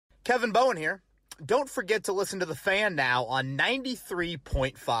Kevin Bowen here. Don't forget to listen to The Fan now on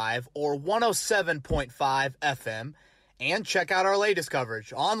 93.5 or 107.5 FM, and check out our latest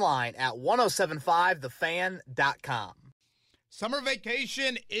coverage online at 1075thefan.com. Summer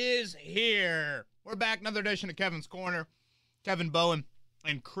vacation is here. We're back, another edition of Kevin's Corner. Kevin Bowen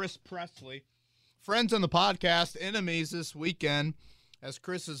and Chris Presley. Friends on the podcast, enemies this weekend as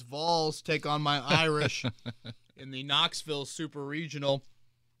Chris's Vols take on my Irish in the Knoxville Super Regional.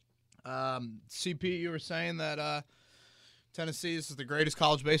 CP, you were saying that Tennessee is the greatest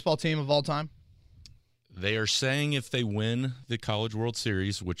college baseball team of all time? They are saying if they win the College World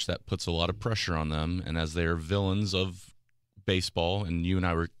Series, which that puts a lot of pressure on them, and as they are villains of baseball, and you and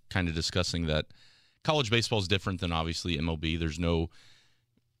I were kind of discussing that college baseball is different than obviously MLB. There's no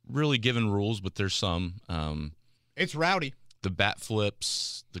really given rules, but there's some. It's rowdy. The bat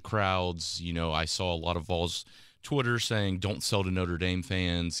flips, the crowds. You know, I saw a lot of Vols Twitter saying, don't sell to Notre Dame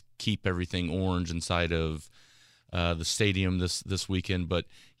fans, keep everything orange inside of the stadium this weekend. But,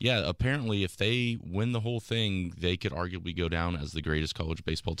 yeah, apparently if they win the whole thing, they could arguably go down as the greatest college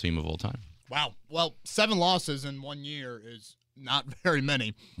baseball team of all time. Wow. Well, 7 losses in 1 year is not very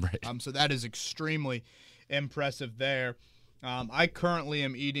many. Right. So that is extremely impressive there. I currently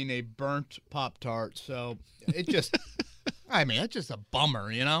am eating a burnt Pop-Tart, so it just – I mean, it's just a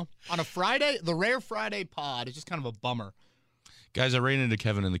bummer, you know? On a Friday, the rare Friday pod, it's just kind of a bummer. Guys, I ran into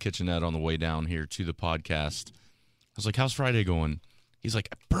Kevin in the kitchenette on the way down here to the podcast. I was like, how's Friday going? He's like,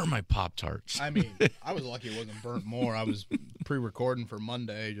 I burned my Pop-Tarts. I mean, I was lucky it wasn't burnt more. I was pre-recording for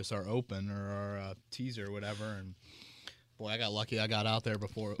Monday, just our open or our teaser or whatever, and boy, I got lucky I got out there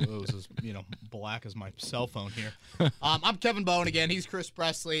before it was as, black as my cell phone here. I'm Kevin Bowen again. He's Chris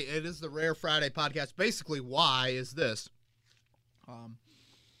Presley. It is the Rare Friday podcast. Basically, why is this?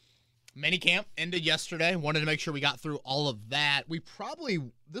 Minicamp ended yesterday. Wanted to make sure we got through all of that.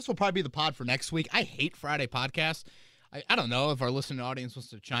 This will probably be the pod for next week. I hate Friday podcasts. I don't know if our listening audience wants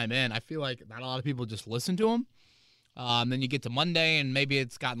to chime in. I feel like not a lot of people just listen to them. Then you get to Monday, and maybe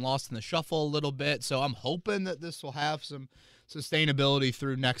it's gotten lost in the shuffle a little bit. So I'm hoping that this will have some sustainability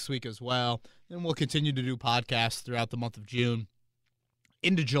through next week as well. Then we'll continue to do podcasts throughout the month of June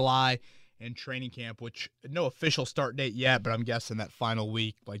into July and training camp, which no official start date yet, but I'm guessing that final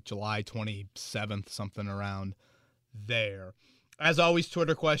week, like July 27th, something around there. As always,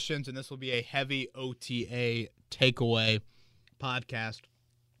 Twitter questions, and this will be a heavy OTA takeaway podcast.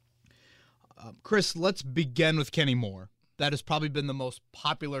 Chris, let's begin with Kenny Moore. That has probably been the most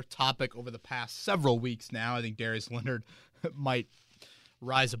popular topic over the past several weeks now. I think Darius Leonard might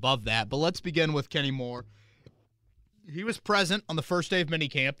rise above that, but let's begin with Kenny Moore. He was present on the first day of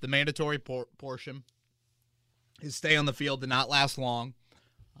minicamp, the mandatory portion. His stay on the field did not last long.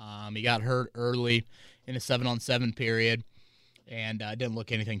 He got hurt early in a 7-on-7 period and didn't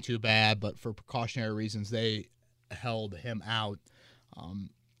look anything too bad, but for precautionary reasons, they held him out.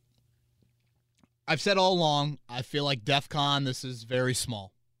 I've said all along, I feel like DEFCON, this is very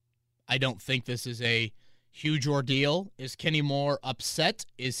small. I don't think this is a huge ordeal. Is Kenny Moore upset?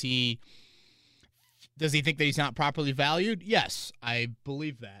 Does he think that he's not properly valued? Yes, I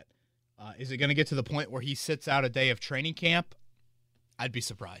believe that. Is it going to get to the point where he sits out a day of training camp? I'd be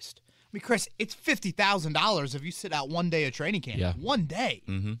surprised. I mean, Chris, it's $50,000 if you sit out 1 day of training camp. Yeah. 1 day.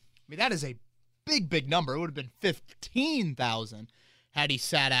 Mm-hmm. I mean, that is a big, big number. It would have been $15,000 had he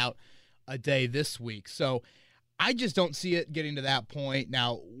sat out a day this week. So I just don't see it getting to that point.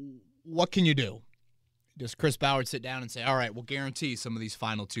 Now, what can you do? Does Chris Ballard sit down and say, all right, we'll guarantee some of these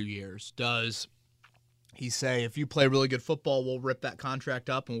final 2 years? Does he say, if you play really good football, we'll rip that contract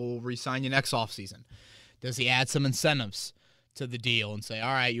up and we'll re-sign you next offseason? Does he add some incentives to the deal and say,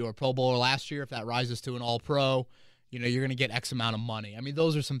 all right, you were a Pro Bowler last year. If that rises to an All-Pro, you're going to get X amount of money. I mean,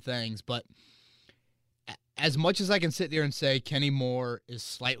 those are some things. But as much as I can sit there and say Kenny Moore is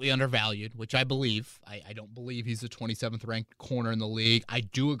slightly undervalued, which I believe, I don't believe he's the 27th ranked corner in the league. I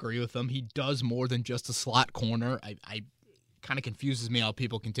do agree with him. He does more than just a slot corner. I kind of confuses me how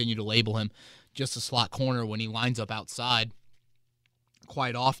people continue to label him just a slot corner when he lines up outside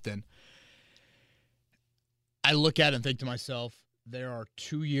quite often. I look at it and think to myself, there are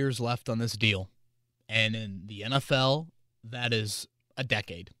 2 years left on this deal. And in the NFL, that is a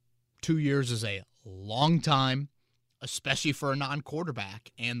decade. 2 years is a long time, especially for a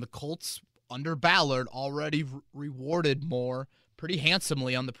non-quarterback. And the Colts, under Ballard, already rewarded Moore pretty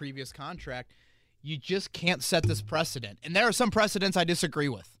handsomely on the previous contract. You just can't set this precedent. And there are some precedents I disagree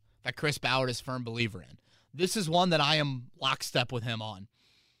with that Chris Ballard is a firm believer in. This is one that I am lockstep with him on.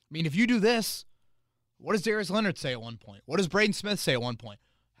 I mean, if you do this, what does Darius Leonard say at one point? What does Braden Smith say at one point?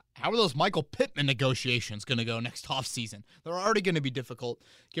 how are those Michael Pittman negotiations going to go next offseason? They're already going to be difficult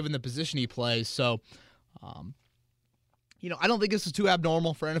given the position he plays. So, I don't think this is too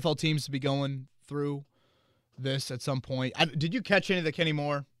abnormal for NFL teams to be going through this at some point. Did you catch any of the Kenny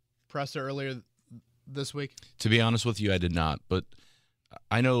Moore presser earlier this week? To be honest with you, I did not. But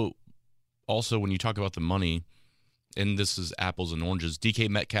I know also when you talk about the money, and this is apples and oranges, DK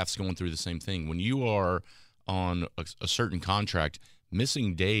Metcalf's going through the same thing. When you are on a certain contract,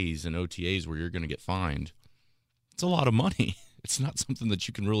 missing days and OTAs where you're going to get fined, it's a lot of money. It's not something that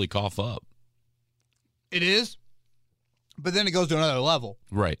you can really cough up. It is, but then it goes to another level.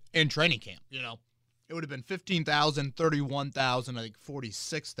 Right. In training camp, It would have been $15,000, $31,000, I think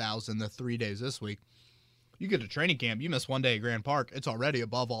 $46,000 the 3 days this week. You get to training camp, you miss 1 day at Grand Park, it's already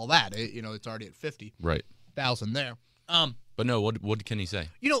above all that. It's already at $50,000 right. there. But no, what did Kenny say?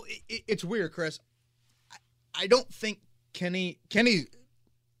 It's weird, Chris. I don't think Kenny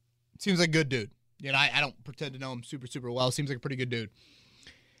seems like a good dude. I don't pretend to know him super, super well. Seems like a pretty good dude.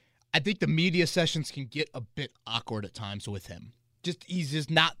 I think the media sessions can get a bit awkward at times with him. He's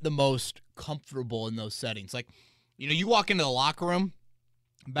just not the most comfortable in those settings. Like, you walk into the locker room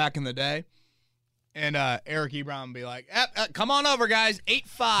back in the day, and Eric Ebron would be like, come on over, guys.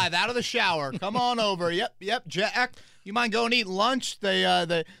 8-5, out of the shower. Come on over. Yep, Jack. You mind going and eating lunch? They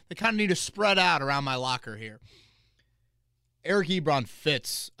kind of need to spread out around my locker here. Eric Ebron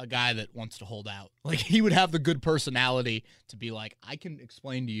fits a guy that wants to hold out. Like, he would have the good personality to be like, I can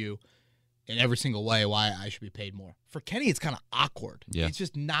explain to you in every single way why I should be paid more. For Kenny, it's kind of awkward. Yeah. It's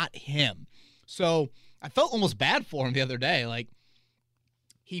just not him. So I felt almost bad for him the other day. Like,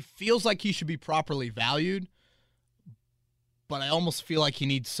 he feels like he should be properly valued, but I almost feel like he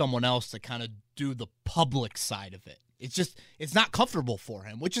needs someone else to kind of do the public side of it. It's not comfortable for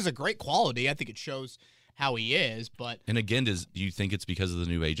him, which is a great quality. I think it shows how he is. But and again, do you think it's because of the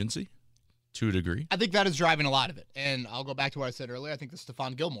new agency to a degree? I think that is driving a lot of it. And I'll go back to what I said earlier. I think the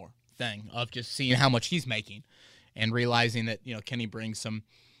Stephon Gilmore thing of just seeing how much he's making and realizing that, Kenny brings some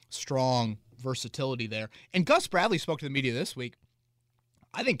strong versatility there. And Gus Bradley spoke to the media this week.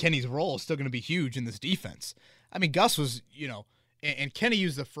 I think Kenny's role is still going to be huge in this defense. I mean, Gus was, and Kenny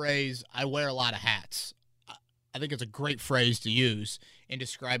used the phrase, I wear a lot of hats. I think it's a great phrase to use in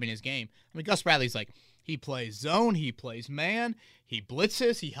describing his game. I mean, Gus Bradley's like, he plays zone, he plays man, he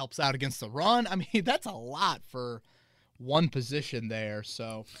blitzes, he helps out against the run. I mean, that's a lot for one position there.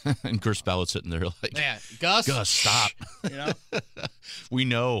 So and Chris Ballott's sitting there like, yeah, Gus, stop. We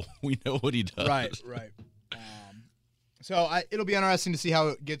know what he does. Right. So it'll be interesting to see how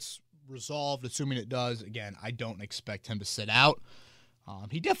it gets resolved, assuming it does. Again, I don't expect him to sit out.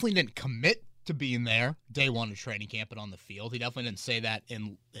 He definitely didn't commit to being there day one of training camp and on the field. He definitely didn't say that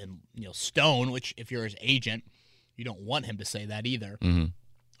in stone, which if you're his agent, you don't want him to say that either. Mm-hmm.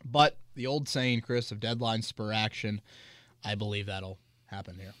 But the old saying, Chris, of deadlines spur action, I believe that'll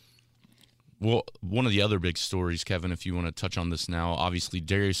happen here. Well, one of the other big stories, Kevin, if you want to touch on this now, obviously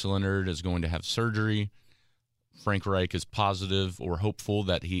Darius Leonard is going to have surgery. Frank Reich is positive or hopeful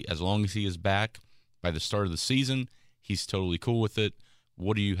that as long as he is back by the start of the season, he's totally cool with it.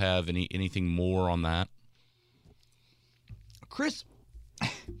 What do you have? Anything more on that? Chris,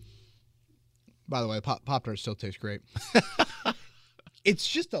 by the way, Pop-Tart still tastes great. It's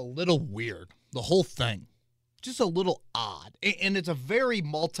just a little weird, the whole thing. Just a little odd. And it's a very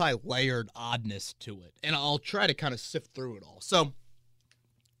multi-layered oddness to it. And I'll try to kind of sift through it all. So,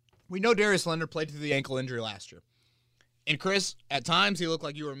 we know Darius Leonard played through the ankle injury last year. And Chris, at times he looked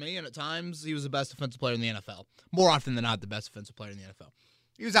like you or me, and at times he was the best defensive player in the NFL. More often than not, the best defensive player in the NFL.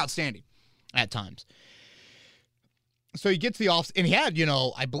 He was outstanding at times. So he gets the off, and he had,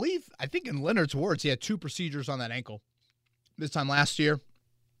 I think in Leonard's words, he had 2 procedures on that ankle this time last year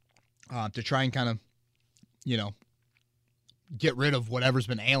to try and kind of, get rid of whatever's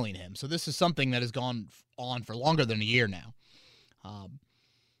been ailing him. So this is something that has gone on for longer than a year now.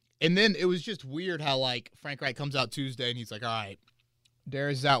 And then it was just weird how, Frank Reich comes out Tuesday and he's like, all right,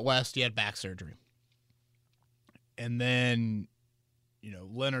 Darius is out west. He had back surgery. And then,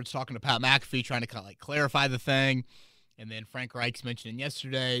 Leonard's talking to Pat McAfee trying to kind of clarify the thing. And then Frank Reich's mentioning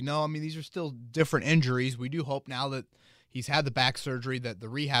yesterday, no, I mean, these are still different injuries. We do hope now that he's had the back surgery that the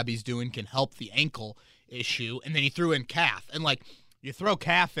rehab he's doing can help the ankle issue. And then he threw in calf. And, you throw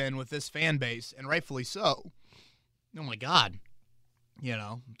calf in with this fan base, and rightfully so. Oh, my God.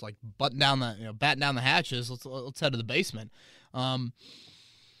 It's like batten down the hatches. Let's head to the basement.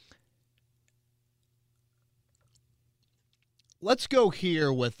 Let's go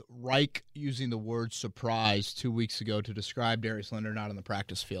here with Reich using the word surprise 2 weeks ago to describe Darius Leonard not on the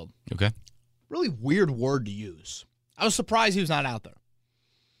practice field. Okay. Really weird word to use. I was surprised he was not out there.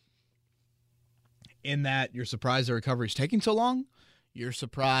 in that you're surprised the recovery is taking so long. You're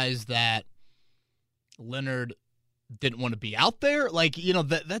surprised that Leonard didn't want to be out there. Like,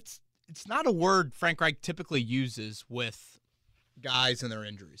 that's it's not a word Frank Reich typically uses with guys and their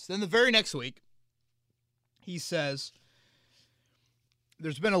injuries. Then the very next week, he says,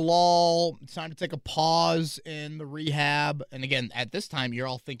 there's been a lull. It's time to take a pause in the rehab. And again, at this time, you're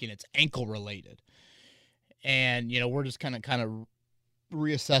all thinking it's ankle related. And, we're just kind of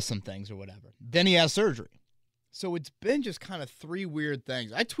reassess some things or whatever. Then he has surgery. So it's been just kind of three weird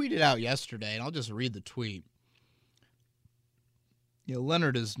things. I tweeted out yesterday, and I'll just read the tweet.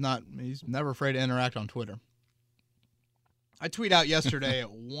 Leonard he's never afraid to interact on Twitter. I tweet out yesterday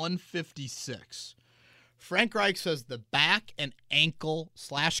at 1:56. Frank Reich says the back and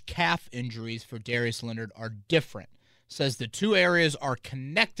ankle/calf injuries for Darius Leonard are different. Says the two areas are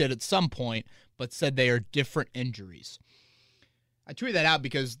connected at some point, but said they are different injuries. I tweeted that out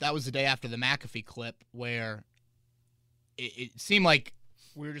because that was the day after the McAfee clip where it seemed like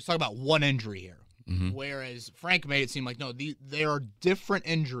we were just talking about one injury here. Mm-hmm. Whereas Frank made it seem like, no, there are different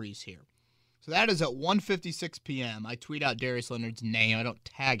injuries here. So that is at 1:56 p.m. I tweet out Darius Leonard's name. I don't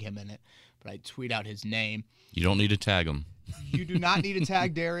tag him in it, but I tweet out his name. You don't need to tag him. You do not need to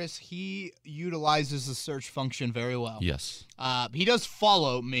tag Darius. He utilizes the search function very well. Yes. He does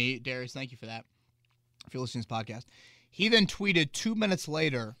follow me. Darius, thank you for that. If you're listening to this podcast. He then tweeted 2 minutes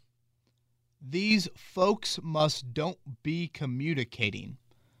later, "These folks don't be communicating."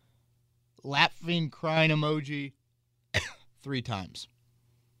 Laughing, crying emoji 3 times.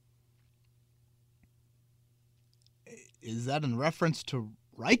 Is that in reference to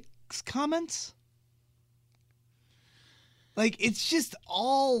Reich's comments? Like, it's just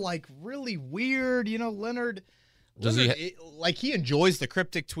all, like, really weird. Leonard, he enjoys the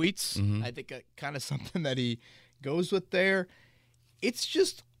cryptic tweets. Mm-hmm. I think kind of something that he goes with there. It's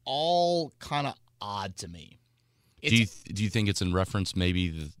just all kind of odd to me. Do you think it's in reference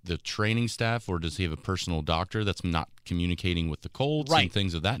maybe the training staff, or does he have a personal doctor that's not communicating with the Colts and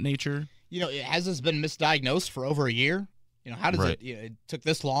things of that nature? Has this been misdiagnosed for over a year? How does it? It took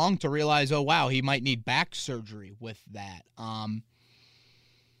this long to realize, oh wow, he might need back surgery with that.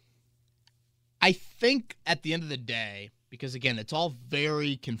 I think at the end of the day, because again, it's all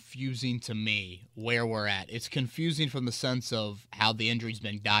very confusing to me where we're at. It's confusing from the sense of how the injury's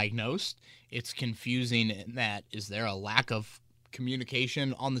been diagnosed. It's confusing in that, is there a lack of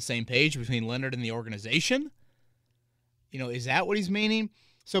communication on the same page between Leonard and the organization? Is that what he's meaning?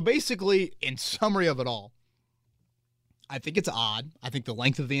 So basically, in summary of it all, I think it's odd. I think the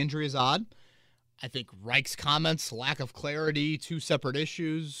length of the injury is odd. I think Reich's comments, lack of clarity, 2 separate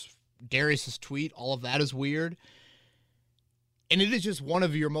issues, Darius's tweet, all of that is weird. And it is just one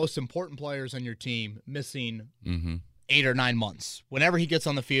of your most important players on your team missing 8 or 9 months whenever he gets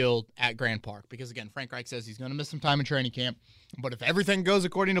on the field at Grand Park. Because, again, Frank Reich says he's going to miss some time in training camp. But if everything goes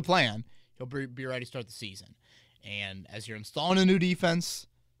according to plan, he'll be ready to start the season. And as you're installing a new defense,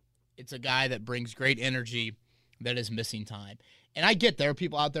 it's a guy that brings great energy that is missing time. And I get there are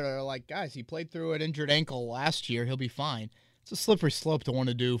people out there that are like, guys, he played through an injured ankle last year. He'll be fine. It's a slippery slope to want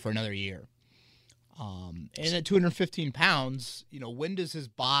to do for another year. And at 215 pounds, when does his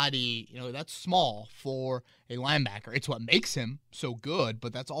body, that's small for a linebacker. It's what makes him so good,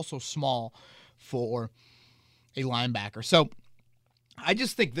 but that's also small for a linebacker. So I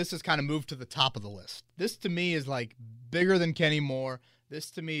just think this has kind of moved to the top of the list. This to me is like bigger than Kenny Moore. This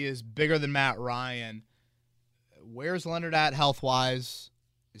to me is bigger than Matt Ryan. Where's Leonard at health-wise?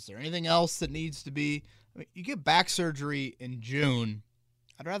 Is there anything else that needs to be? I mean, you get back surgery in June.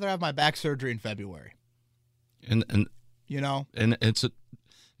 I'd rather have my back surgery in February. And it's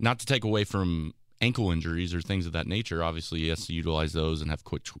not to take away from ankle injuries or things of that nature. Obviously, he has to utilize those and have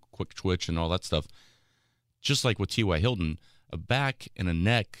quick twitch and all that stuff. Just like with T.Y. Hilton, a back and a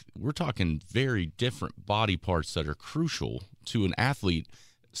neck, we're talking very different body parts that are crucial to an athlete,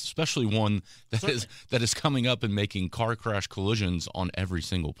 especially one that is coming up and making car crash collisions on every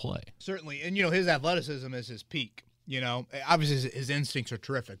single play. Certainly. And, his athleticism is his peak. Obviously his instincts are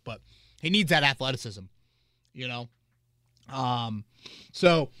terrific, but he needs that athleticism,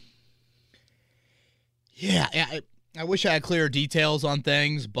 So, yeah, I wish I had clearer details on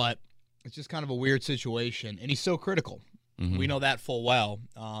things, but it's just kind of a weird situation. And he's so critical. Mm-hmm. We know that full well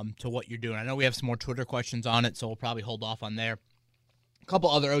to what you're doing. I know we have some more Twitter questions on it, so we'll probably hold off on there. A couple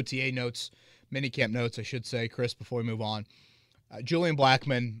other OTA notes, minicamp notes, I should say, Chris, before we move on. Julian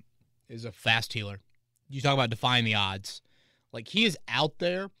Blackmon is a fast healer. You talk about defying the odds. Like, he is out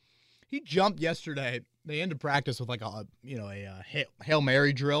there. He jumped yesterday. They ended practice with like a Hail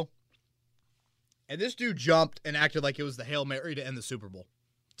Mary drill. And this dude jumped and acted like it was the Hail Mary to end the Super Bowl.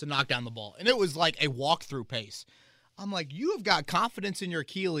 to knock down the ball. And it was like a walkthrough pace. I'm like, you have got confidence in your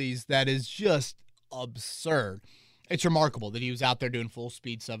Achilles that is just absurd. It's remarkable that he was out there doing full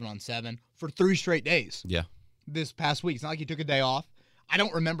speed 7-on-7 for 3 straight days. Yeah. This past week. It's not like he took a day off. I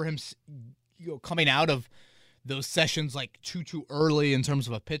don't remember him coming out of those sessions like too early in terms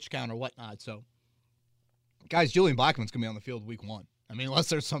of a pitch count or whatnot. So, guys, Julian Blackmon's going to be on the field week 1. I mean, unless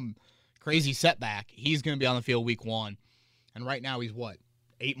there's some crazy setback, he's going to be on the field week 1. And right now he's,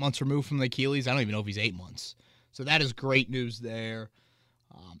 8 months removed from the Achilles? I don't even know if he's 8 months. So that is great news there.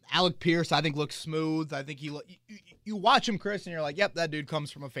 Alec Pierce, I think, looks smooth. I think you watch him, Chris, and you're like, yep, that dude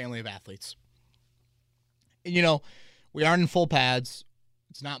comes from a family of athletes. And, we aren't in full pads.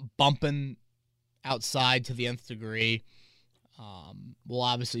 It's not bumping outside to the nth degree. We'll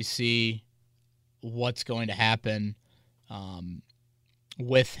obviously see what's going to happen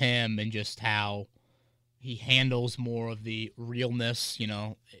with him and just how he handles more of the realness,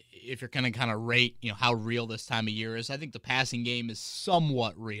 if you're going to kind of rate, how real this time of year is. I think the passing game is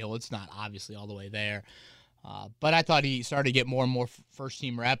somewhat real. It's not obviously all the way there. But I thought he started to get more and more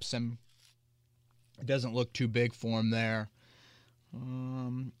first-team reps, and it doesn't look too big for him there.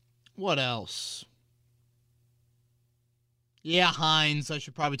 What else? Yeah, Hines. I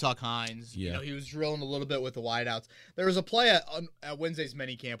should probably talk Hines. Yeah. He was drilling a little bit with the wideouts. There was a play at Wednesday's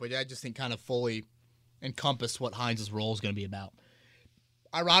minicamp, which I just think kind of fully encompassed what Hines' role is going to be about.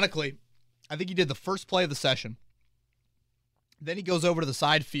 Ironically, I think he did the first play of the session. Then he goes over to the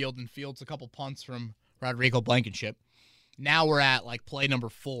side field and fields a couple punts from Rodrigo Blankenship. Now we're at play number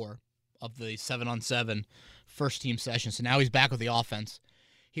 4 of the 7-on-7 first-team session. So now he's back with the offense.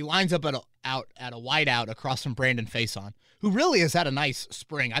 He lines up out at a wideout across from Brandon Faison, who really has had a nice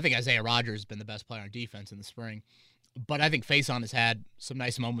spring. I think Isaiah Rodgers has been the best player on defense in the spring. But I think Faison has had some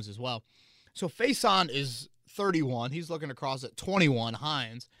nice moments as well. So Faison is 31. He's looking across at 21,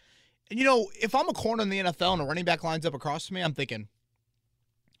 Hines. And, if I'm a corner in the NFL and a running back lines up across from me, I'm thinking,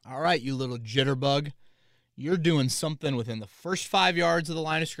 all right, you little jitterbug. You're doing something within the first 5 yards of the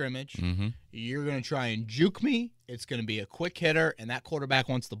line of scrimmage. Mm-hmm. You're going to try and juke me. It's going to be a quick hitter, and that quarterback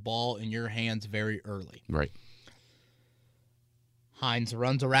wants the ball in your hands very early. Right. Hines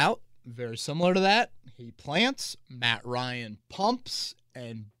runs a route, very similar to that. He plants, Matt Ryan pumps,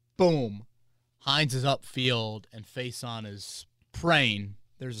 and boom. Hines is upfield, and Faison is praying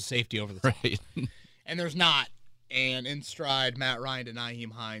there's a safety over the top. Right. And there's not. And in stride, Matt Ryan to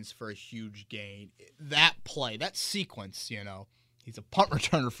Nyheim Hines for a huge gain. That play, that sequence, he's a punt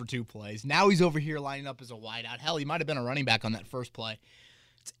returner for 2 plays. Now he's over here lining up as a wideout. Hell, he might have been a running back on that first play.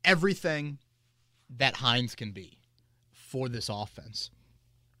 It's everything that Hines can be for this offense.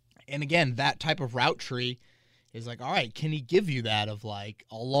 And again, that type of route tree is all right, can he give you that of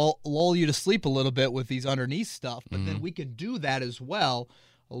I'll lull you to sleep a little bit with these underneath stuff, but then we can do that as well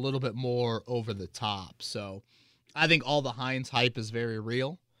a little bit more over the top. So I think all the Hines hype is very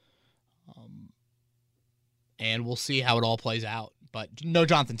real. And we'll see how it all plays out. But no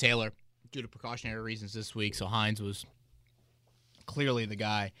Jonathan Taylor due to precautionary reasons this week, so Hines was clearly the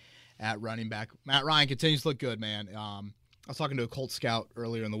guy at running back. Matt Ryan continues to look good, man. I was talking to a Colts scout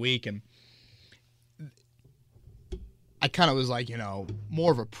earlier in the week, and I kind of was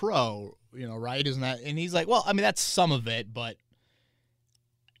more of a pro, right? Isn't that? And he's like, well, I mean, that's some of it, but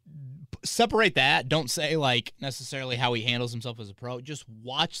separate that. Don't say necessarily how he handles himself as a pro. Just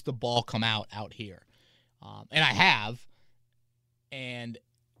watch the ball come out here. And I have, and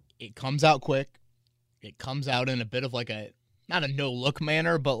it comes out quick. It comes out in a bit of not a no-look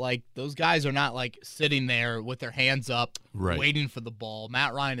manner, but those guys are not sitting there with their hands up, right, waiting for the ball.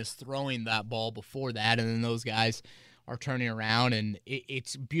 Matt Ryan is throwing that ball before that, and then those guys are turning around, and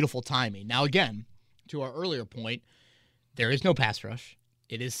it's beautiful timing. Now, again, to our earlier point, there is no pass rush.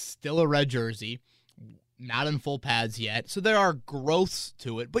 It is still a red jersey, not in full pads yet, so there are growths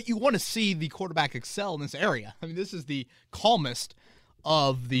to it, but you want to see the quarterback excel in this area. I mean, this is the calmest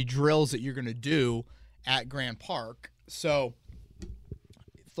of the drills that you're going to do at Grand Park. So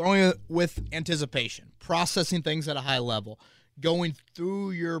throwing it with anticipation, processing things at a high level, going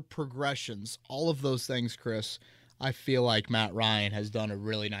through your progressions, all of those things, Chris, I feel like Matt Ryan has done a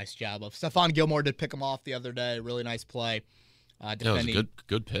really nice job of. Stephon Gilmore did pick him off the other day. Really nice play. That was a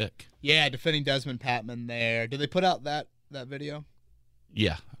good pick. Yeah, defending Desmond Patman there. Did they put out that video?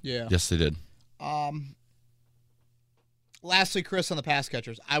 Yeah. Yeah. Yes, they did. Lastly, Chris, on the pass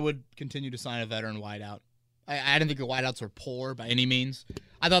catchers, I would continue to sign a veteran wideout. I didn't think the wideouts were poor by any means.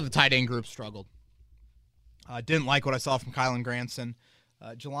 I thought the tight end group struggled. Didn't like what I saw from Kylan Granson.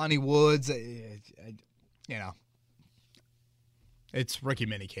 Jelani Woods, It's rookie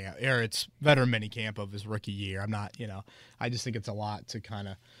minicamp, or it's veteran minicamp of his rookie year. I'm not, I just think it's a lot to kind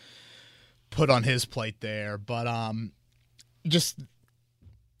of put on his plate there. But I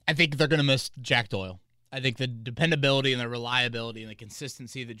think they're going to miss Jack Doyle. I think the dependability and the reliability and the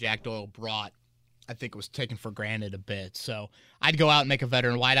consistency that Jack Doyle brought, I think was taken for granted a bit. So I'd go out and make a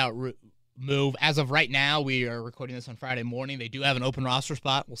veteran wideout move. As of right now, we are recording this on Friday morning. They do have an open roster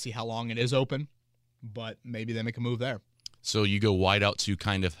spot. We'll see how long it is open, but maybe they make a move there. So you go wide out to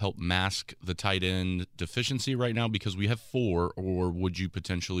kind of help mask the tight end deficiency right now because we have 4, or would you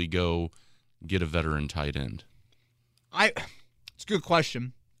potentially go get a veteran tight end? It's a good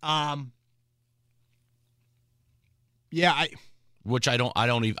question. I'm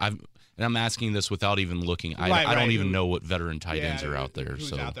asking this without even looking. I don't even know what veteran tight ends are out there.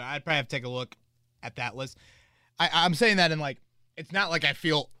 Who's out there? I'd probably have to take a look at that list. I'm saying that in it's not like I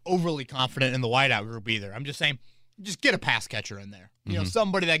feel overly confident in the wideout group either. I'm just saying, just get a pass catcher in there.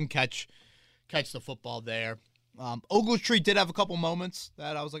 Somebody that can catch the football there. Ogletree did have a couple moments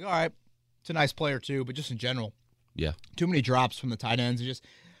that I was like, all right, it's a nice player too, but just in general, yeah, too many drops from the tight ends. Just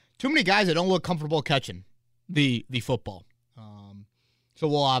too many guys that don't look comfortable catching the football. So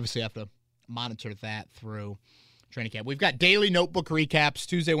we'll obviously have to monitor that through training camp. We've got daily notebook recaps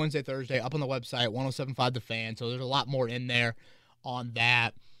Tuesday, Wednesday, Thursday up on the website, 107.5 The Fan. So there's a lot more in there on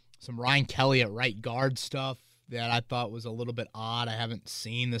that. Some Ryan Kelly at right guard stuff that I thought was a little bit odd. I haven't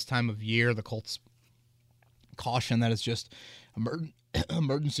seen this time of year. The Colts caution that it's just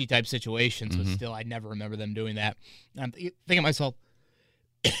emergency type situations, but still, I never remember them doing that. I'm thinking to myself,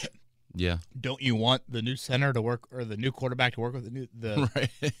 yeah, don't you want the new center to work, or the new quarterback to work with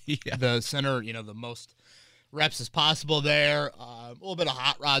the center? The most reps as possible there. A little bit of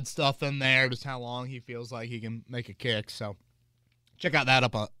hot rod stuff in there, just how long he feels like he can make a kick. So check out that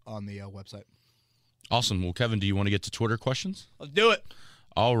up on the website. Awesome. Well, Kevin, do you want to get to Twitter questions? Let's do it.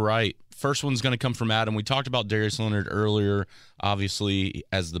 All right. First one's going to come from Adam. We talked about Darius Leonard earlier, obviously,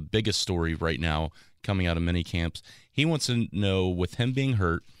 as the biggest story right now coming out of minicamps. He wants to know, with him being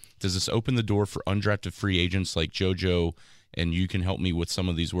hurt, does this open the door for undrafted free agents like JoJo, and you can help me with some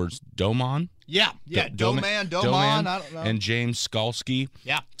of these words, Doman? Yeah. Doman, I don't know. And James Skalski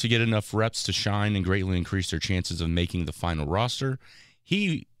to get enough reps to shine and greatly increase their chances of making the final roster.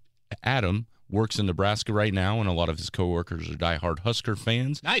 Adam, works in Nebraska right now, and a lot of his coworkers are diehard Husker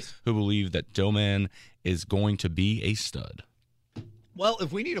fans. Nice. Who believe that Doman is going to be a stud. Well,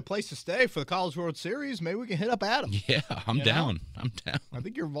 if we need a place to stay for the College World Series, maybe we can hit up Adam. Yeah, I'm down. I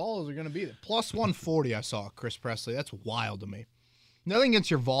think your Vols are going to be there. Plus 140 I saw, Chris Presley. That's wild to me. Nothing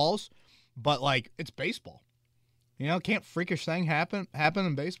against your Vols, but, it's baseball. Can't freakish thing happen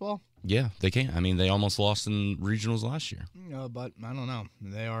in baseball? Yeah, they can. I mean, they almost lost in regionals last year. But I don't know.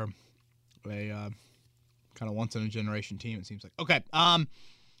 They are a kind of once-in-a-generation team, it seems like. Okay,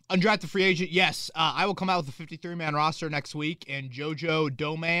 undrafted free agent, yes. I will come out with a 53-man roster next week, and JoJo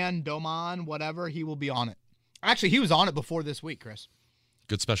Doman, whatever, he will be on it. Actually, he was on it before this week, Chris.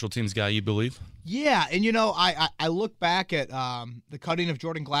 Good special teams guy, you believe? Yeah, and I look back at the cutting of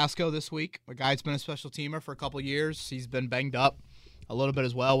Jordan Glasgow this week. A guy that's been a special teamer for a couple of years. He's been banged up a little bit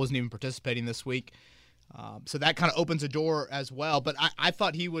as well. Wasn't even participating this week. So that kind of opens a door as well. But I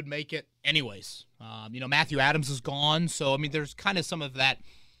thought he would make it anyways. Matthew Adams is gone. So, there's kind of some of that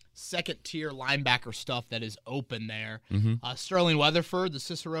second-tier linebacker stuff that is open there. Sterling Weatherford, the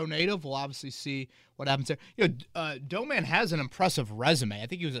Cicero native, we'll obviously see what happens there. Doman has an impressive resume. I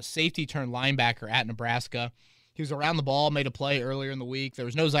think he was a safety-turned-linebacker at Nebraska. He was around the ball, made a play earlier in the week. There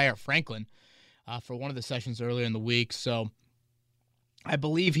was no Zaire Franklin for one of the sessions earlier in the week. So I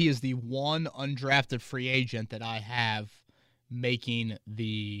believe he is the one undrafted free agent that I have making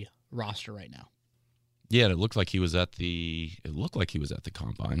the roster right now. Yeah, and it looked like he was at the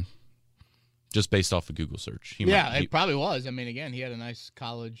combine, just based off a Google search. It probably was. Again, he had a nice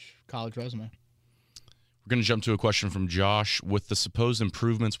college resume. We're going to jump to a question from Josh. With the supposed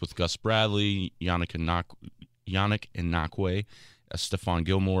improvements with Gus Bradley, Yannick Ngakoue, Stephon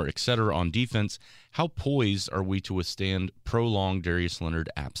Gilmore, etc. on defense, how poised are we to withstand prolonged Darius Leonard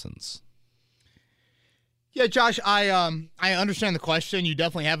absence? Yeah, Josh, I understand the question. You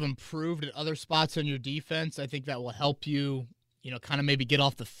definitely have improved at other spots on your defense. I think that will help you, kind of maybe get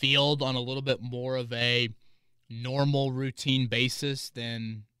off the field on a little bit more of a normal routine basis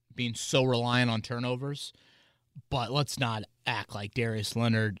than being so reliant on turnovers. But let's not act like Darius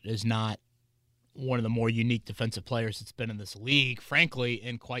Leonard is not one of the more unique defensive players that's been in this league, frankly,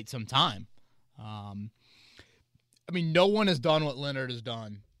 in quite some time. No one has done what Leonard has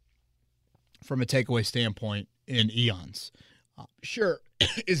done from a takeaway standpoint in eons. Sure,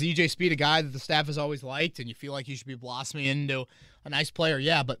 is EJ Speed a guy that the staff has always liked and you feel like he should be blossoming into a nice player?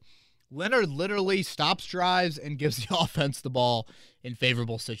 Yeah, but Leonard literally stops drives and gives the offense the ball in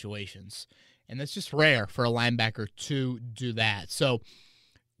favorable situations. And that's just rare for a linebacker to do that. So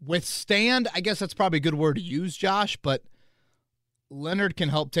withstand, I guess that's probably a good word to use, Josh, but Leonard can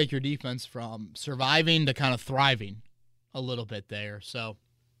help take your defense from surviving to kind of thriving a little bit there. So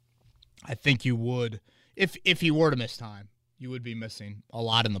I think you would, if he were to miss time, you would be missing a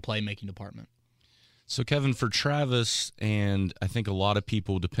lot in the playmaking department. So, Kevin, for Travis, and I think a lot of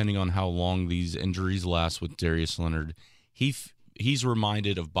people, depending on how long these injuries last with Darius Leonard, he's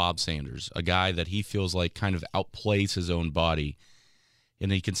reminded of Bob Sanders, a guy that he feels like kind of outplays his own body.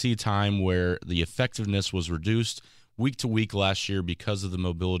 And he can see a time where the effectiveness was reduced week to week last year because of the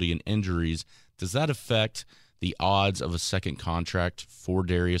mobility and injuries. Does that affect the odds of a second contract for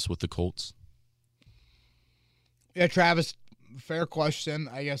Darius with the Colts? Yeah, Travis, fair question.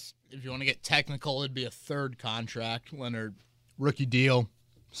 I guess if you want to get technical, it'd be a third contract. Leonard, rookie deal,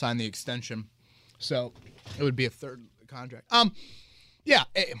 signed the extension. So it would be a third contract. Yeah,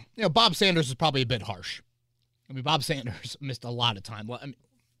 Bob Sanders is probably a bit harsh. I mean, Bob Sanders missed a lot of time.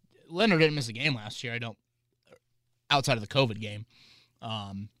 Leonard didn't miss a game last year. Outside of the COVID game.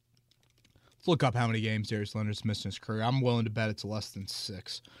 Let's look up how many games Darius Leonard's missed in his career. I'm willing to bet it's less than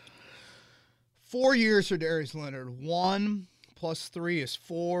 6. 4 years for Darius Leonard. 1 plus 3 is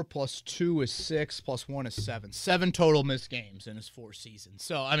 4, plus 2 is 6, plus 1 is 7. 7 total missed games in his 4 seasons.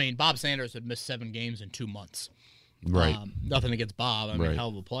 So, I mean, Bob Sanders had missed 7 games in 2 months. Right. Nothing against Bob. I mean, Right. hell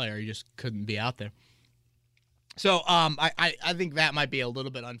of a player. He just couldn't be out there. So, I think that might be a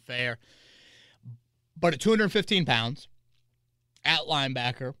little bit unfair. But at 215 pounds, at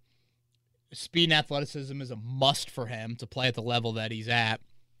linebacker, speed and athleticism is a must for him to play at the level that he's at.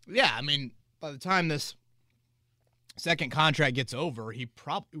 Yeah, I mean, by the time this second contract gets over, he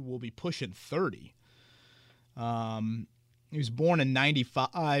probably will be pushing 30. He was born in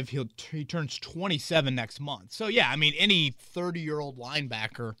 95. He turns 27 next month. So, yeah, I mean, any 30-year-old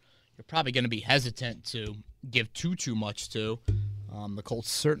linebacker, you're probably going to be hesitant to give too much to. The Colts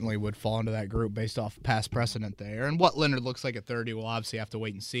certainly would fall into that group based off past precedent there. And what Leonard looks like at 30, we'll obviously have to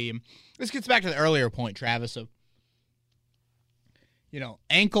wait and see. This gets back to the earlier point, Travis, of,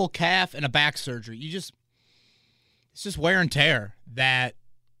 ankle, calf, and a back surgery. It's just wear and tear that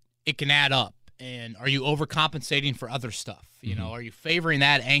it can add up. And are you overcompensating for other stuff? Are you favoring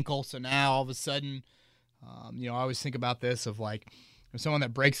that ankle? So now all of a sudden, I always think about this of like, someone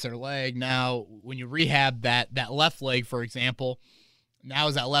that breaks their leg, now when you rehab that left leg, for example, now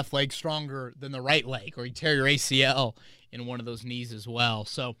is that left leg stronger than the right leg, or you tear your ACL in one of those knees as well.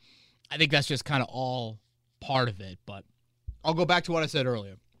 So I think that's just kind of all part of it. But I'll go back to what I said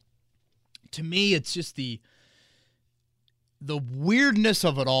earlier. To me, it's just the weirdness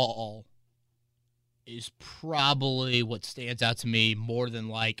of it all is probably what stands out to me more than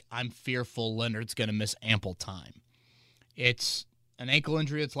like I'm fearful Leonard's going to miss ample time. It's an ankle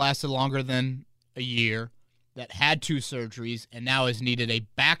injury that's lasted longer than a year, that had 2 surgeries, and now has needed a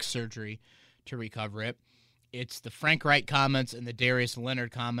back surgery to recover it. It's the Frank Wright comments and the Darius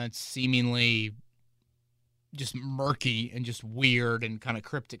Leonard comments, seemingly just murky and just weird and kind of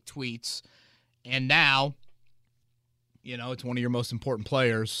cryptic tweets. And now, it's one of your most important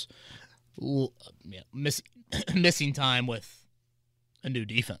players missing time with a new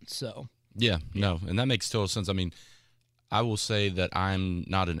defense. So Yeah, no, and that makes total sense. I mean, I will say that I'm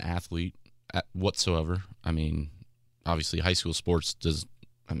not an athlete whatsoever. I mean, obviously high school sports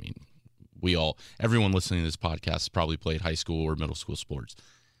everyone listening to this podcast has probably played high school or middle school sports.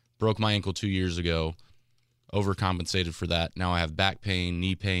 Broke my ankle 2 years ago, overcompensated for that. Now I have back pain,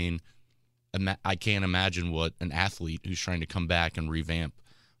 knee pain. I can't imagine what an athlete who's trying to come back and revamp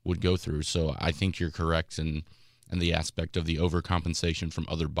would go through. So I think you're correct in the aspect of the overcompensation from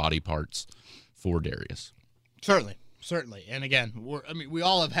other body parts for Darius. Certainly. And again, we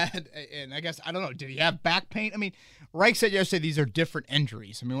all have had, and I guess, I don't know, did he have back pain? I mean, Reich said yesterday these are different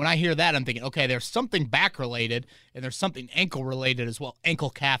injuries. I mean, when I hear that, I'm thinking, okay, there's something back related and there's something ankle related as well. Ankle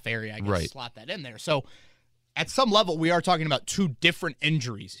calf area, I guess, right. Slot that in there. So at some level, we are talking about 2 different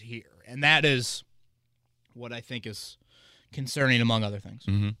injuries here. And that is what I think is concerning, among other things.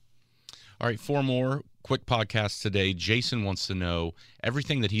 Mm-hmm. All right, 4 more quick podcasts today. Jason wants to know,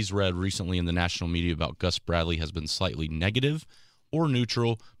 everything that he's read recently in the national media about Gus Bradley has been slightly negative or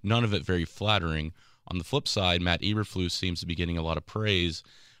neutral, none of it very flattering. On the flip side, Matt Eberflus seems to be getting a lot of praise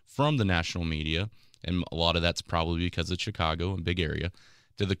from the national media, and a lot of that's probably because of Chicago and big area.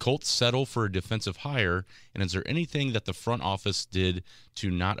 Did the Colts settle for a defensive hire, and is there anything that the front office did to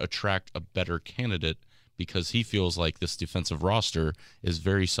not attract a better candidate because he feels like this defensive roster is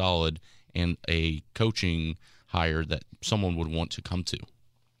very solid and a coaching hire that someone would want to come to.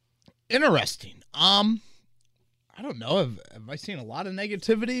 Interesting. I don't know. Have I seen a lot of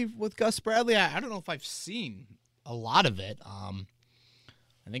negativity with Gus Bradley? I don't know if I've seen a lot of it.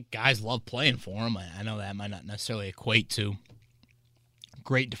 I think guys love playing for him. I know that might not necessarily equate to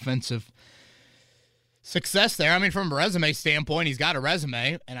great defensive success there. I mean, from a resume standpoint, he's got a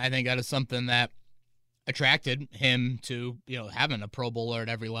resume, and I think that is something that attracted him to, having a Pro Bowler at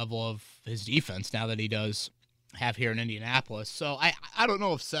every level of his defense now that he does have here in Indianapolis. So I don't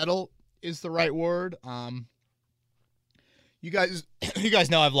know if settle is the right word. You guys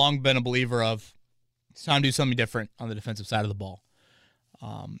know I've long been a believer of it's time to do something different on the defensive side of the ball.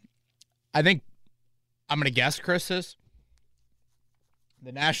 I think I'm going to guess, Chris, is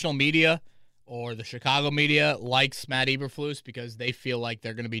the national media or the Chicago media likes Matt Eberflus because they feel like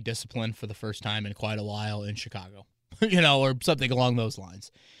they're going to be disciplined for the first time in quite a while in Chicago, or something along those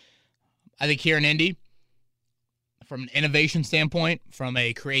lines. I think here in Indy, from an innovation standpoint, from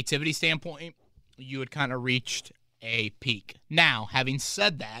a creativity standpoint, you had kind of reached a peak. Now, having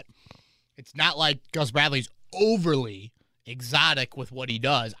said that, it's not like Gus Bradley's overly exotic with what he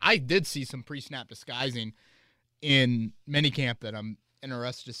does. I did see some pre-snap disguising in minicamp that I'm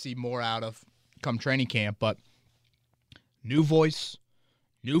interested to see more out of come training camp, but new voice,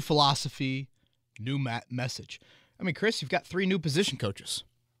 new philosophy, new message. I mean, Chris, you've got 3 new position coaches.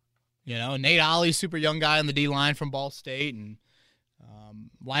 Nate Ollie's super young guy on the D-line from Ball State, and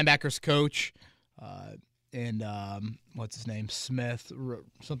linebackers coach, and what's his name? Smith.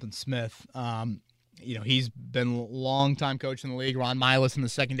 He's been a long-time coach in the league. Ron Milas in the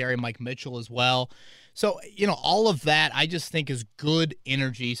secondary, Mike Mitchell as well. So, all of that I just think is good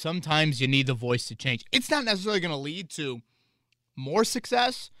energy. Sometimes you need the voice to change. It's not necessarily going to lead to more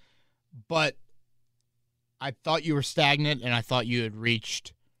success, but I thought you were stagnant, and I thought you had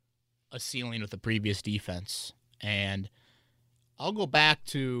reached a ceiling with the previous defense. And I'll go back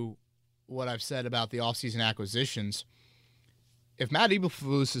to what I've said about the offseason acquisitions. If Matt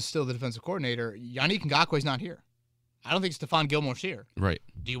Eberflus is still the defensive coordinator, Yannick Ngakoue's not here. I don't think Stephon Gilmore's here. Right.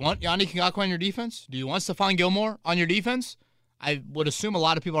 Do you want Yannick Ngakoue on your defense? Do you want Stephon Gilmore on your defense? I would assume a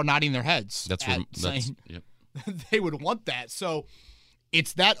lot of people are nodding their heads. Yep. They would want that. So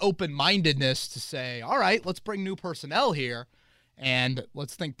it's that open-mindedness to say, all right, let's bring new personnel here, and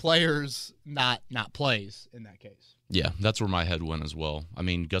let's think players, not plays in that case. Yeah, that's where my head went as well. I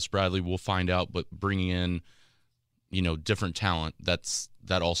mean, Gus Bradley, we'll find out, but bringing in, different talent,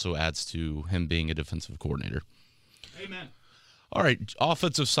 that also adds to him being a defensive coordinator. Amen. All right,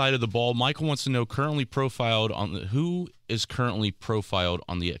 offensive side of the ball. Michael wants to know who is currently profiled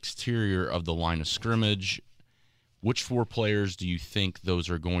on the exterior of the line of scrimmage. Which 4 players do you think those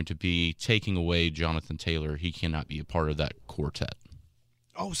are going to be, taking away Jonathan Taylor? He cannot be a part of that quartet.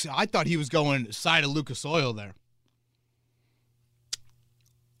 Oh, see, I thought he was going side of Lucas Oil there.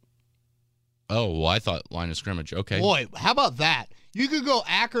 Oh, well, I thought line of scrimmage. Okay. Boy, how about that? You could go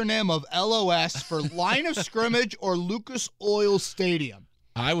acronym of LOS for line of scrimmage or Lucas Oil Stadium.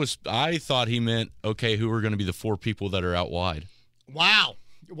 I thought he meant, okay, who are going to be the 4 people that are out wide. Wow,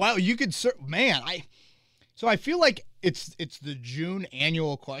 you could, man. So I feel like it's the June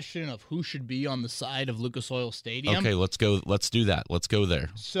annual question of who should be on the side of Lucas Oil Stadium. Okay, let's go. Let's do that. Let's go there.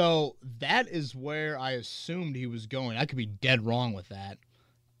 So that is where I assumed he was going. I could be dead wrong with that.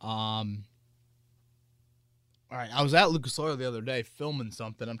 All right, I was at Lucas Oil the other day filming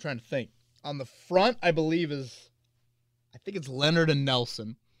something. I'm trying to think. On the front, I think it's Leonard and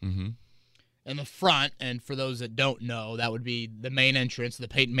Nelson. Mm-hmm. In the front, and for those that don't know, that would be the main entrance, the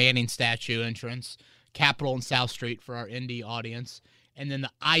Peyton Manning statue entrance, Capitol and South Street for our Indy audience. And then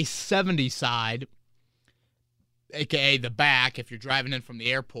the I-70 side, a.k.a. the back, if you're driving in from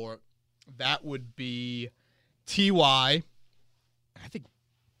the airport, that would be T.Y., I think,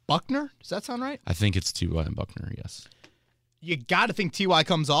 Buckner? Does that sound right? I think it's T.Y. and Buckner, yes. You got to think T.Y.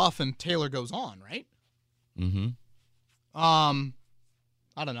 comes off and Taylor goes on, right? Mm-hmm.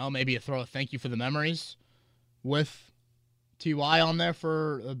 I don't know. Maybe you throw a thank you for the memories with T.Y. on there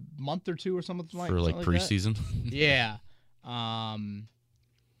for a month or 2 or something like that. For like preseason? Yeah.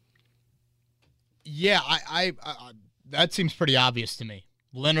 Yeah, I that seems pretty obvious to me.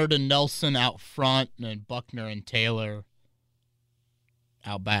 Leonard and Nelson out front, and then Buckner and Taylor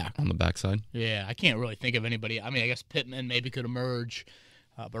out back. On the backside? Yeah, I can't really think of anybody. I mean, I guess Pittman maybe could emerge,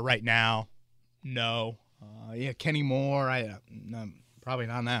 but right now, no. Kenny Moore, no, probably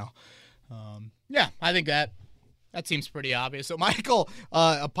not now. Yeah, I think that That seems pretty obvious. So, Michael,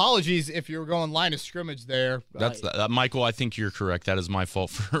 apologies if you were going line of scrimmage there. That's Michael. I think you're correct. That is my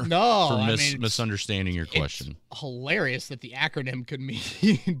fault for misunderstanding your question. It's hilarious that the acronym could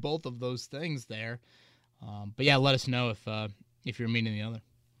mean both of those things there. But yeah, let us know if you're meaning the other.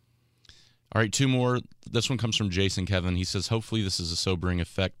 All right, two more. This one comes from Jason Kevin. He says, hopefully this is a sobering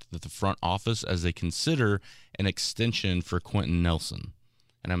effect that the front office as they consider an extension for Quentin Nelson.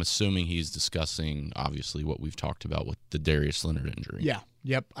 And I'm assuming he's discussing, obviously, what we've talked about with the Darius Leonard injury. Yeah,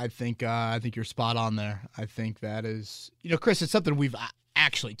 yep. I think you're spot on there. I think that is, Chris, it's something we've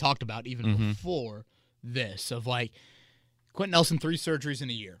actually talked about even before this, of like Quentin Nelson, 3 surgeries in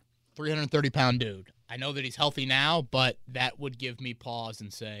a year, 330-pound dude. I know that he's healthy now, but that would give me pause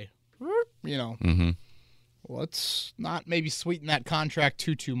and say, let's not maybe sweeten that contract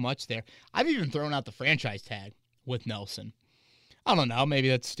too much there. I've even thrown out the franchise tag with Nelson. I don't know. Maybe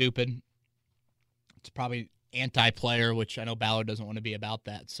that's stupid. It's probably anti-player, which I know Ballard doesn't want to be about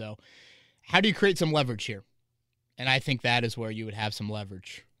that. So how do you create some leverage here? And I think that is where you would have some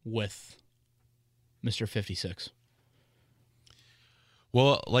leverage with Mr. 56.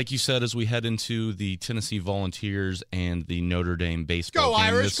 Well, like you said, as we head into the Tennessee Volunteers and the Notre Dame baseball game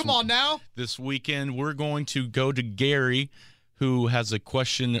Irish! Come on now. This weekend, we're going to go to Gary, who has a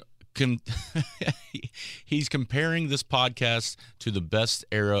question. He's comparing this podcast to the best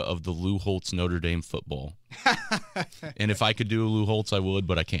era of the Lou Holtz Notre Dame football. And if I could do a Lou Holtz, I would,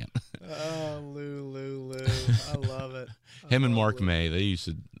 but I can't. Oh, Lou. I love it. Him and Mark May, they used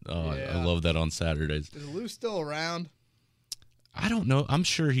to, I love that on Saturdays. Is Lou still around? I don't know. I'm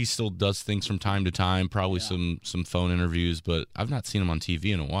sure he still does things from time to time, probably some phone interviews, but I've not seen him on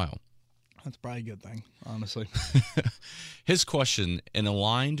TV in a while. That's probably a good thing, honestly. His question, and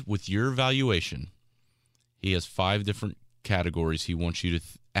aligned with your evaluation, he has 5 different categories he wants you to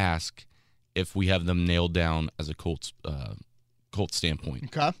ask if we have them nailed down as a Colts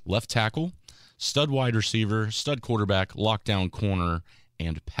standpoint. Okay. Left tackle, stud wide receiver, stud quarterback, lockdown corner,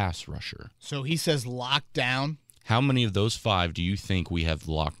 and pass rusher. So he says lockdown. How many of those 5 do you think we have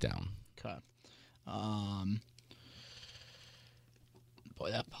locked down? Okay.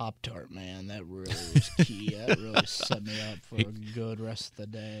 Boy, that Pop-Tart, man, that really was key. That really set me up for a good rest of the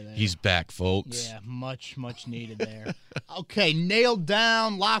day there. He's back, folks. Yeah, much needed there. Okay, nailed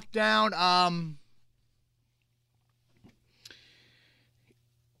down, locked down.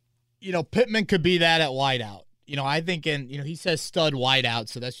 Pittman could be that at wideout. I think he says stud wideout,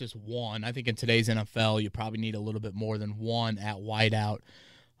 so that's just one. I think in today's NFL, you probably need a little bit more than one at wideout.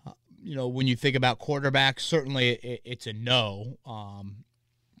 When you think about quarterbacks, certainly it's a no,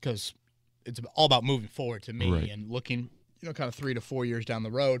 because it's all about moving forward to me and looking, kind of 3 to 4 years down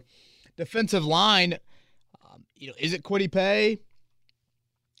the road. Defensive line, is it Kwity Paye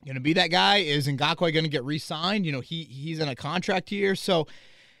going to be that guy? Is Ngakoue going to get re-signed? He's in a contract year, so.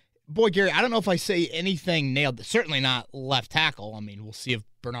 Boy, Gary, I don't know if I say anything nailed. Certainly not left tackle. I mean, we'll see if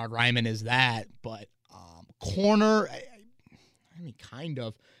Bernard Ryman is that. But corner, I mean, kind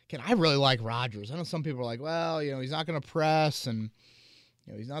of. I really like Rodgers. I know some people are like, well, he's not going to press, and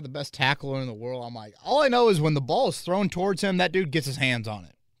he's not the best tackler in the world. I'm like, all I know is when the ball is thrown towards him, that dude gets his hands on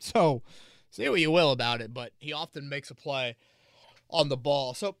it. So say what you will about it, but he often makes a play on the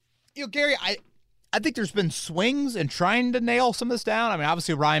ball. So, Gary, I think there's been swings in trying to nail some of this down. I mean,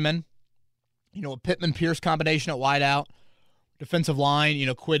 obviously Ryman, a Pittman-Pierce combination at wideout, defensive line,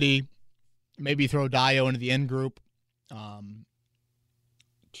 Kwity, maybe throw Dio into the end group.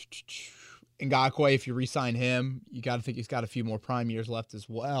 Ngakoue, if you re-sign him, you got to think he's got a few more prime years left as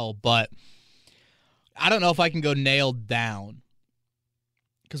well. But I don't know if I can go nailed down.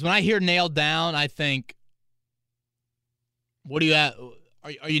 Because when I hear nailed down, I think, what do you have?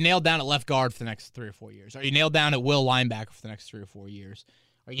 Are you nailed down at left guard for the next 3 or 4 years? Are you nailed down at will linebacker for the next 3 or 4 years?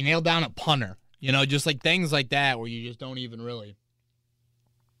 Are you nailed down at punter? Just like things like that where you just don't even really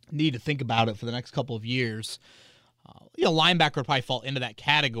need to think about it for the next couple of years. Linebacker would probably fall into that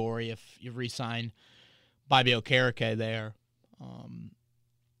category if you re-sign Bobby Okereke there.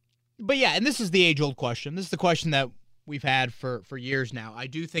 But yeah, and this is the age-old question. This is the question that we've had for years now. I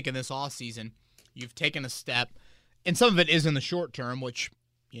do think in this offseason you've taken a step. And some of it is in the short term, which,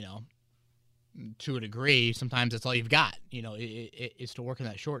 to a degree, sometimes that's all you've got, is to work in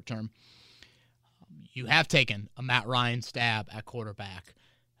that short term. You have taken a Matt Ryan stab at quarterback.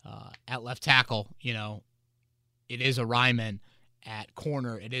 At left tackle, it is a Ryman. At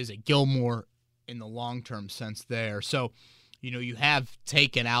corner, it is a Gilmore in the long-term sense there. So, you have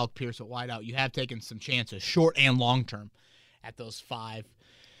taken Alec Pierce at wideout. You have taken some chances, short and long-term, at those 5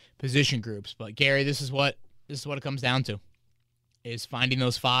 position groups. But, Gary, this is what it comes down to, is finding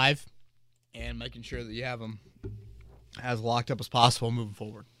those 5 and making sure that you have them as locked up as possible moving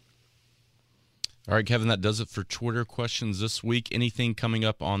forward. All right, Kevin, that does it for Twitter questions this week. Anything coming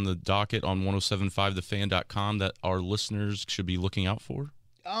up on the docket on 1075thefan.com that our listeners should be looking out for?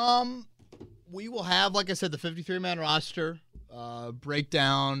 We will have, like I said, the 53-man roster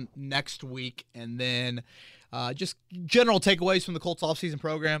breakdown next week, and then just general takeaways from the Colts offseason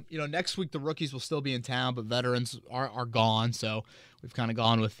program. Next week the rookies will still be in town, but veterans are gone, so we've kind of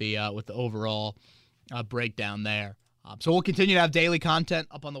gone with the overall breakdown there. So we'll continue to have daily content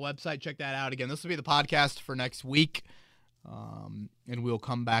up on the website. Check that out. Again, this will be the podcast for next week, and we'll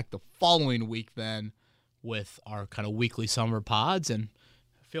come back the following week then with our kind of weekly summer pods. And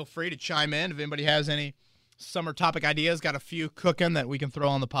feel free to chime in if anybody has any summer topic ideas. Got a few cooking that we can throw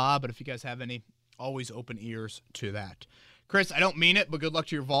on the pod, but if you guys have any, always open ears to that. Chris, I don't mean it, but good luck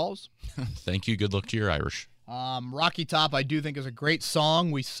to your Vols. Thank you. Good luck to your Irish. Rocky Top, I do think, is a great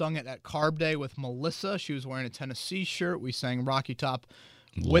song. We sung it at Carb Day with Melissa. She was wearing a Tennessee shirt. We sang Rocky Top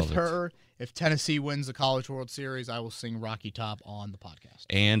with her. If Tennessee wins the College World Series, I will sing Rocky Top on the podcast.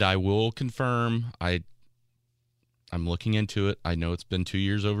 And I will confirm, I'm looking into it. I know it's been 2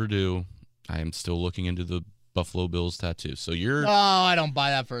 years overdue. I am still looking into the Buffalo Bills tattoo. So No, I don't buy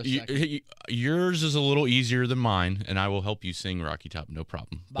that for a second. Yours is a little easier than mine, and I will help you sing Rocky Top, no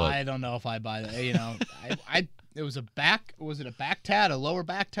problem. But I don't know if I buy that. It was a back tat, a lower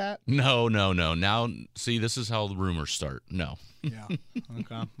back tat? No. Now, see, this is how the rumors start. No. Yeah.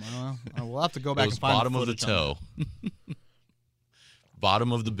 Okay. Well, we'll have to go back and find bottom of the toe.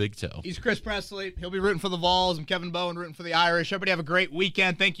 Bottom of the big toe. He's Chris Presley. He'll be rooting for the Vols. I'm Kevin Bowen rooting for the Irish. Everybody have a great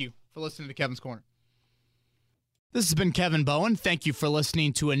weekend. Thank you for listening to Kevin's Corner. This has been Kevin Bowen. Thank you for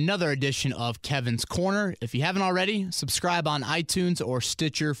listening to another edition of Kevin's Corner. If you haven't already, subscribe on iTunes or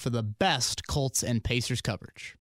Stitcher for the best Colts and Pacers coverage.